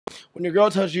When your girl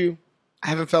tells you, I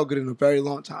haven't felt good in a very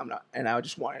long time now, and I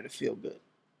just want her to feel good.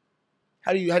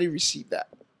 How do you receive that?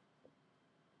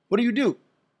 What do you do?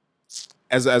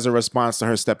 As a response to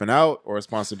her stepping out or a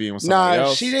response to being with somebody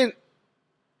else? She didn't.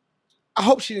 I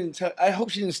hope she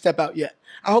didn't step out yet.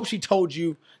 I hope she told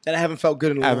you that I haven't felt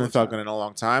good in a long time. I haven't felt good in a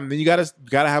long time. Then you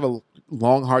gotta have a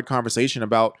long, hard conversation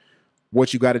about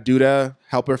what you got to do to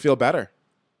help her feel better.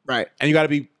 Right. And you got to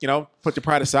be, put your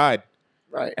pride aside.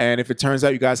 Right. And if it turns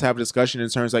out you guys have a discussion and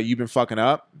it turns out you've been fucking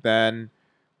up, then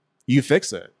you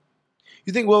fix it.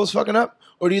 You think Will was fucking up?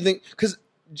 Or do you think, because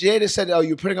Jada said, oh,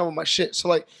 you're putting up with my shit. So,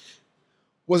 like,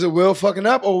 was it Will fucking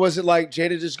up, or was it like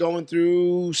Jada just going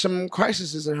through some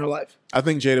crises in her life? I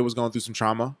think Jada was going through some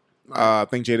trauma. Right. I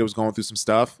think Jada was going through some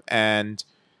stuff. And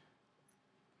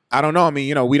I don't know. I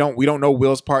mean, we don't know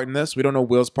Will's part in this. We don't know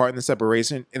Will's part in the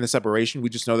separation. We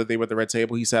just know that they were at the red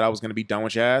table. He said, I was going to be done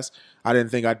with your ass. I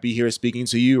didn't think I'd be here speaking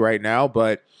to you right now,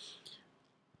 but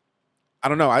I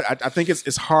don't know. I think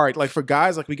it's hard. Like, for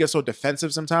guys, like, we get so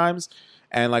defensive sometimes,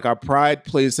 and like our pride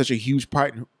plays such a huge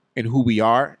part in who we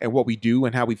are and what we do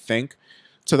and how we think,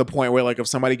 to the point where, like, if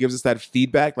somebody gives us that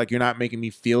feedback, like, you're not making me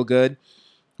feel good,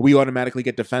 we automatically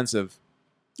get defensive.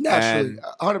 Naturally,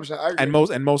 100%. I agree.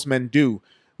 And most men do.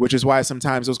 Which is why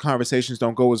sometimes those conversations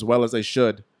don't go as well as they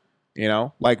should.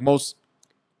 Like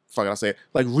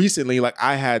like recently, like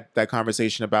I had that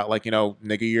conversation about, like,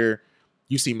 nigga,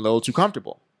 you seem a little too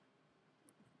comfortable.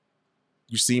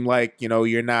 You seem like,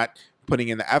 you're not putting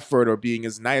in the effort or being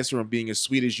as nice or being as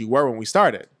sweet as you were when we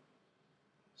started.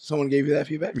 Someone gave you that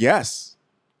feedback? Yes.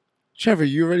 Trevor,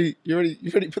 you already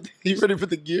put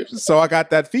the gears? So I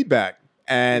got that feedback,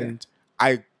 and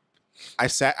yeah.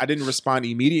 I didn't respond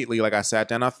immediately. Like, I sat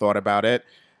down, I thought about it,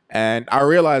 and I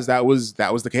realized that was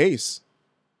the case.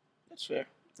 That's fair.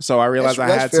 So I realized I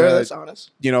had fair. to, That's honest.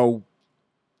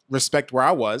 Respect where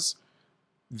I was,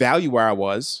 value where I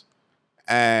was,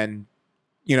 and,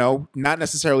 not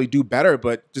necessarily do better,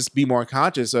 but just be more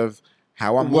conscious of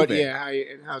how I'm moving. Yeah,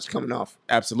 and how it's coming off.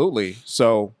 Absolutely.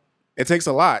 So it takes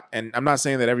a lot. And I'm not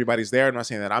saying that everybody's there. I'm not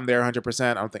saying that I'm there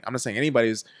 100%. I'm not saying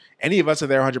any of us are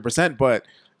there 100%, but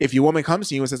if your woman comes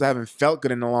to you and says, I haven't felt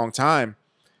good in a long time,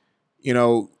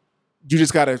 you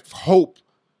just got to hope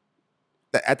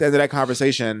that at the end of that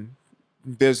conversation,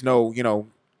 there's no,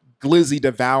 glizzy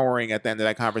devouring at the end of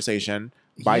that conversation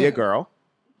by your girl.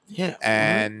 Yeah.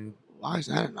 And why is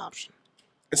that an option?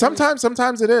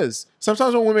 Sometimes it is.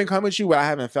 Sometimes when women come at you, I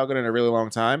haven't felt good in a really long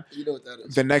time. You know what that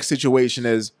is. The next situation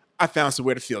is, I found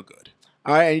somewhere to feel good.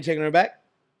 All right. And you taking her back?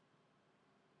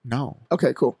 No.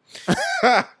 Okay, cool.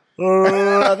 I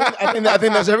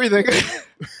think that's everything.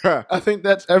 I think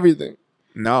that's everything.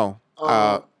 No.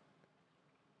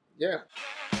 Yeah.